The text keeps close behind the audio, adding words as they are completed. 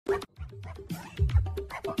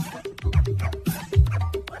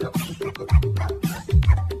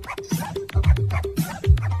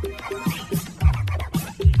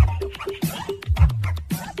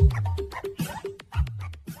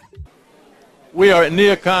We are at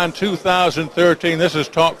Neocon 2013. This is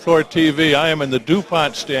Talk Floor TV. I am in the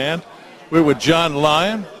DuPont stand. We're with John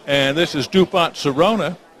Lyons, and this is DuPont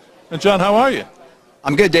Sorona. And John, how are you?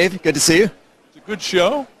 I'm good, Dave. Good to see you. It's a good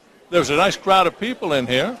show. There's a nice crowd of people in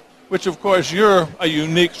here, which of course you're a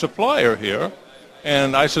unique supplier here.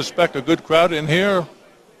 And I suspect a good crowd in here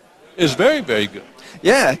is very, very good.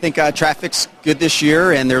 Yeah, I think traffic's good this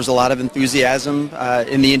year, and there's a lot of enthusiasm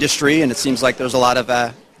in the industry, and it seems like there's a lot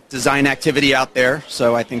of design activity out there,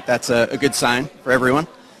 so I think that's a good sign for everyone.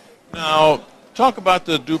 Now, talk about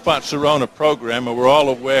the DuPont Sorona program, and we're all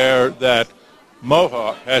aware that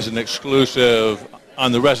Mohawk has an exclusive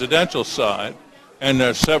on the residential side, and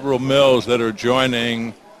there are several mills that are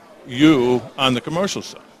joining you on the commercial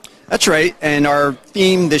side. That's right, and our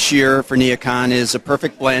theme this year for Neocon is a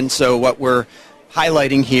perfect blend, so what we're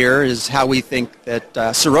highlighting here is how we think that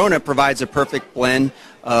Sorona provides a perfect blend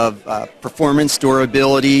of performance,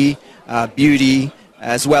 durability, beauty,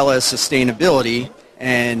 as well as sustainability.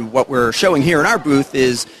 And what we're showing here in our booth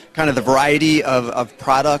is kind of the variety of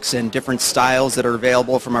products and different styles that are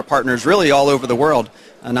available from our partners really all over the world,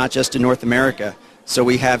 not just in North America. So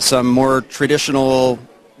we have some more traditional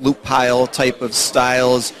loop pile type of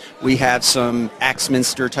styles. We have some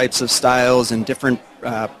Axminster types of styles and different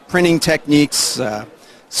printing techniques,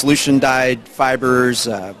 solution dyed fibers,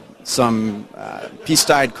 some piece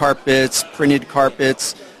dyed carpets, printed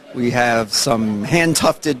carpets. We have some hand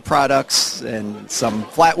tufted products and some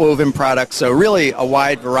flat woven products. So really a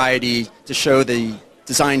wide variety to show the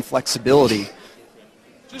design flexibility.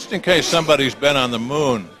 Just in case somebody's been on the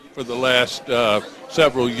moon for the last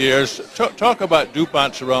several years, talk about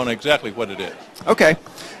DuPont Sorona, exactly what it is. Okay.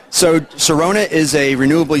 So Sorona is a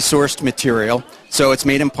renewably sourced material. So it's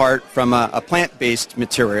made in part from a plant-based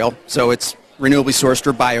material. So it's renewably sourced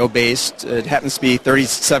or bio-based. It happens to be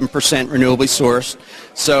 37% renewably sourced.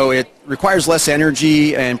 So it requires less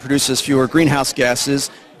energy and produces fewer greenhouse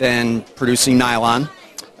gases than producing nylon.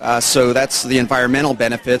 So that's the environmental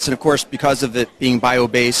benefits. And of course, because of it being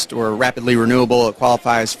bio-based or rapidly renewable, it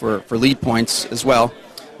qualifies for LEED points as well.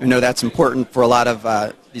 We know that's important for a lot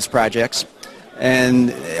of these projects.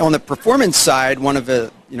 And on the performance side, one of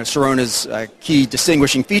the Sorona's key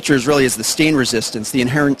distinguishing features really is the stain resistance, the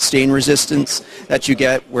inherent stain resistance that you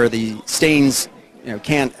get where the stains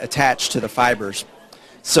can't attach to the fibers.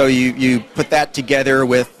 So you put that together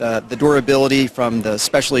with the durability from the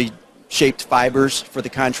specially shaped fibers for the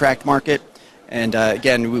contract market. And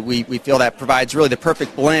again, we feel that provides really the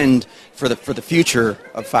perfect blend for the future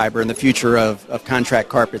of fiber and the future of contract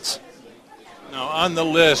carpets. Now, on the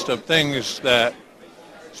list of things that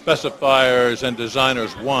specifiers and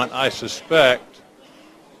designers want, I suspect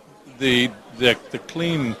the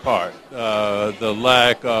clean part, the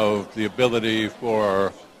lack of the ability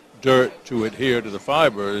for dirt to adhere to the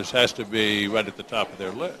fibers has to be right at the top of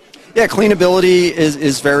their list. Yeah, cleanability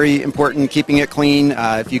is very important, keeping it clean.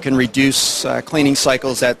 If you can reduce cleaning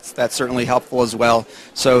cycles, that's certainly helpful as well.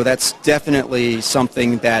 So that's definitely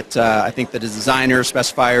something that I think that the designers,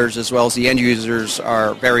 specifiers, as well as the end users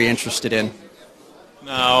are very interested in.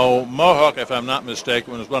 Now, Mohawk, if I'm not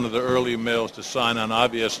mistaken, was one of the early mills to sign on.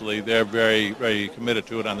 Obviously, they're very, very committed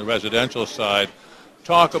to it on the residential side.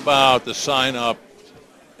 Talk about the sign-up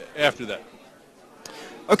after that.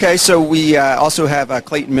 Okay, so we also have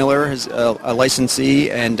Clayton Miller as a licensee,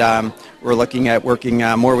 and we're looking at working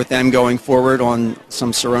more with them going forward on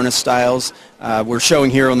some Sorona styles. We're showing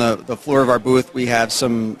here on the floor of our booth, we have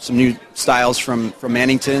some new styles from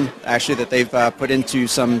Mannington, actually, that they've put into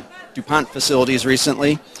some DuPont facilities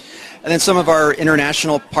recently. And then some of our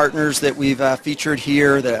international partners that we've featured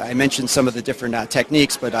here, I mentioned some of the different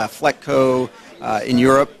techniques, but Flecco in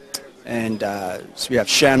Europe, and so we have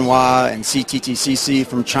Shanhua and CTTCC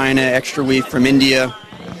from China, Extra Weave from India.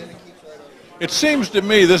 It seems to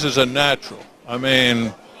me this is a natural. I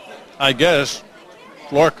mean, I guess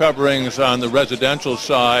floor coverings on the residential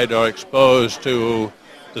side are exposed to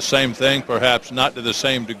the same thing, perhaps not to the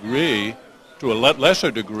same degree, to a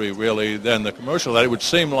lesser degree really than the commercial. It would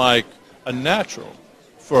seem like a natural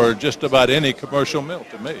for just about any commercial mill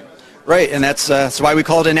to me. Right, and that's why we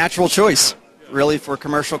call it a natural choice, really, for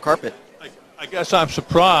commercial carpet. I guess I'm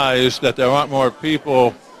surprised that there aren't more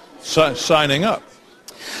people signing up.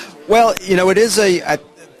 Well, it is I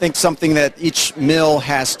think something that each mill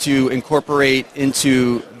has to incorporate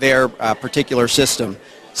into their particular system.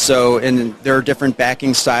 So, and there are different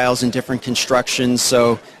backing styles and different constructions.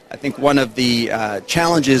 So I think one of the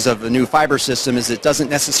challenges of a new fiber system is it doesn't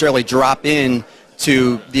necessarily drop in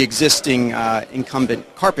to the existing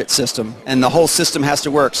incumbent carpet system, and the whole system has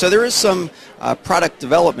to work. So there is some product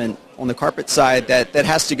development on the carpet side that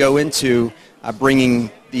has to go into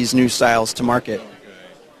bringing these new styles to market.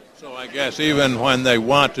 So I guess even when they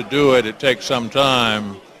want to do it, it takes some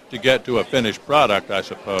time to get to a finished product, I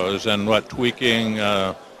suppose, and tweaking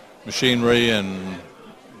machinery and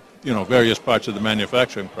various parts of the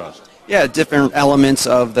manufacturing process. Yeah, different elements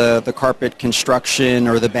of the carpet construction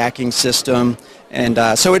or the backing system. And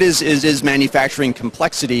so it is manufacturing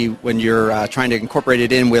complexity when you're trying to incorporate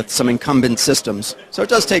it in with some incumbent systems. So it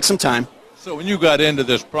does take some time. So when you got into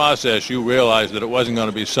this process, you realized that it wasn't going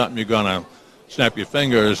to be something you're going to snap your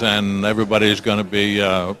fingers and everybody's going to be,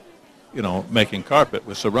 making carpet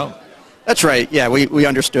with Sorona. That's right. Yeah, we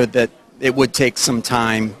understood that it would take some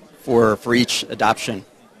time for each adoption.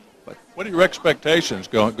 What are your expectations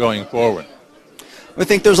going forward? We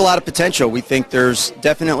think there's a lot of potential. We think there's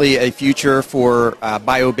definitely a future for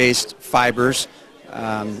bio-based fibers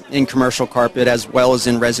in commercial carpet as well as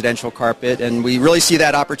in residential carpet, and we really see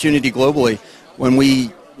that opportunity globally. When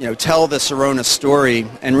we tell the Sorona story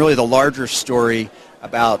and really the larger story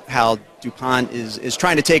about how DuPont is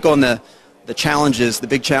trying to take on the challenges, the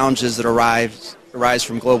big challenges that arise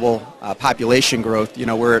from global population growth.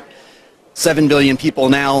 We're at 7 billion people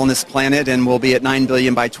now on this planet, and we'll be at 9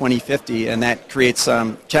 billion by 2050, and that creates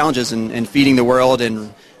challenges in feeding the world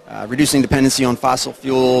and reducing dependency on fossil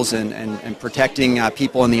fuels and protecting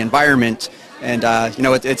people and the environment. And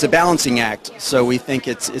it's a balancing act, so we think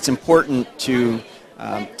it's important to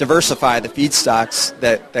diversify the feedstocks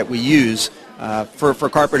that we use for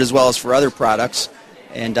carpet as well as for other products.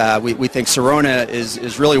 And we think Sorona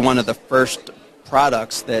is really one of the first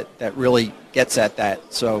products that really gets at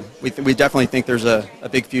that. So we definitely think there's a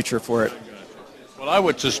big future for it. Well, I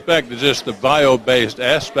would suspect that just the bio-based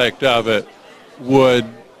aspect of it would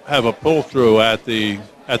have a pull-through at the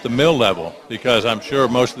mill level, because I'm sure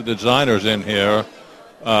most of the designers in here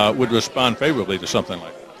would respond favorably to something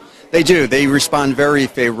like that. They do. They respond very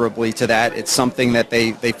favorably to that. It's something that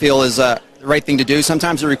they feel is the right thing to do.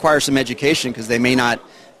 Sometimes it requires some education because they may not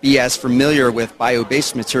be as familiar with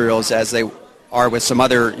bio-based materials as they are with some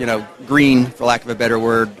other, green, for lack of a better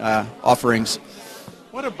word, offerings.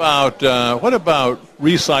 What about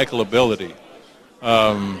recyclability?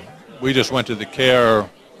 We just went to the CARE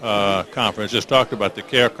conference, just talked about the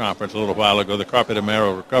CARE conference a little while ago, the Carpet and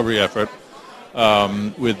Marrow Recovery Effort,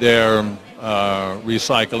 with their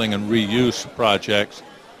recycling and reuse projects.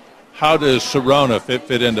 How does Sorona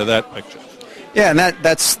fit into that picture? Yeah, and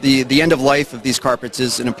that's the end of life of these carpets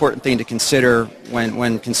is an important thing to consider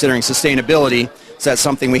when considering sustainability. So that's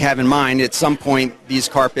something we have in mind. At some point, these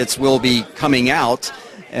carpets will be coming out,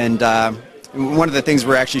 and one of the things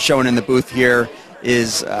we're actually showing in the booth here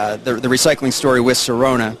is the recycling story with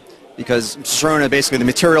Sorona, because Sorona, basically the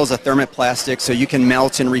material is a thermoplastic, so you can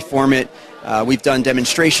melt and reform it. We've done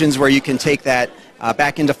demonstrations where you can take that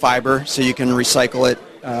back into fiber, so you can recycle it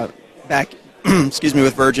back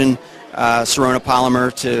with virgin Sorona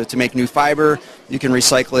polymer to make new fiber. You can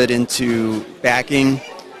recycle it into backing.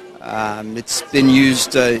 It's been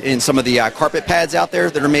used in some of the carpet pads out there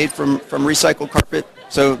that are made from recycled carpet.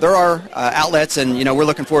 So there are outlets, and we're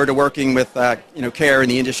looking forward to working with CARE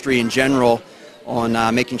and the industry in general on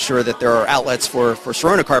making sure that there are outlets for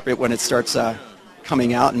Sorona carpet when it starts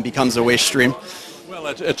coming out and becomes a waste stream. Well,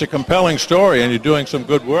 it's a compelling story, and you're doing some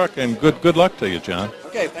good work, and good luck to you, John.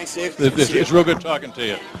 Okay, thanks, Dave. It's real good talking to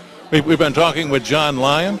you. We've been talking with John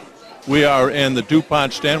Lyons. We are in the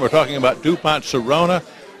DuPont stand. We're talking about DuPont Sorona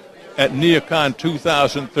at Neocon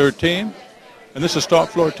 2013, and this is Talk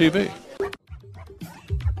Floor TV.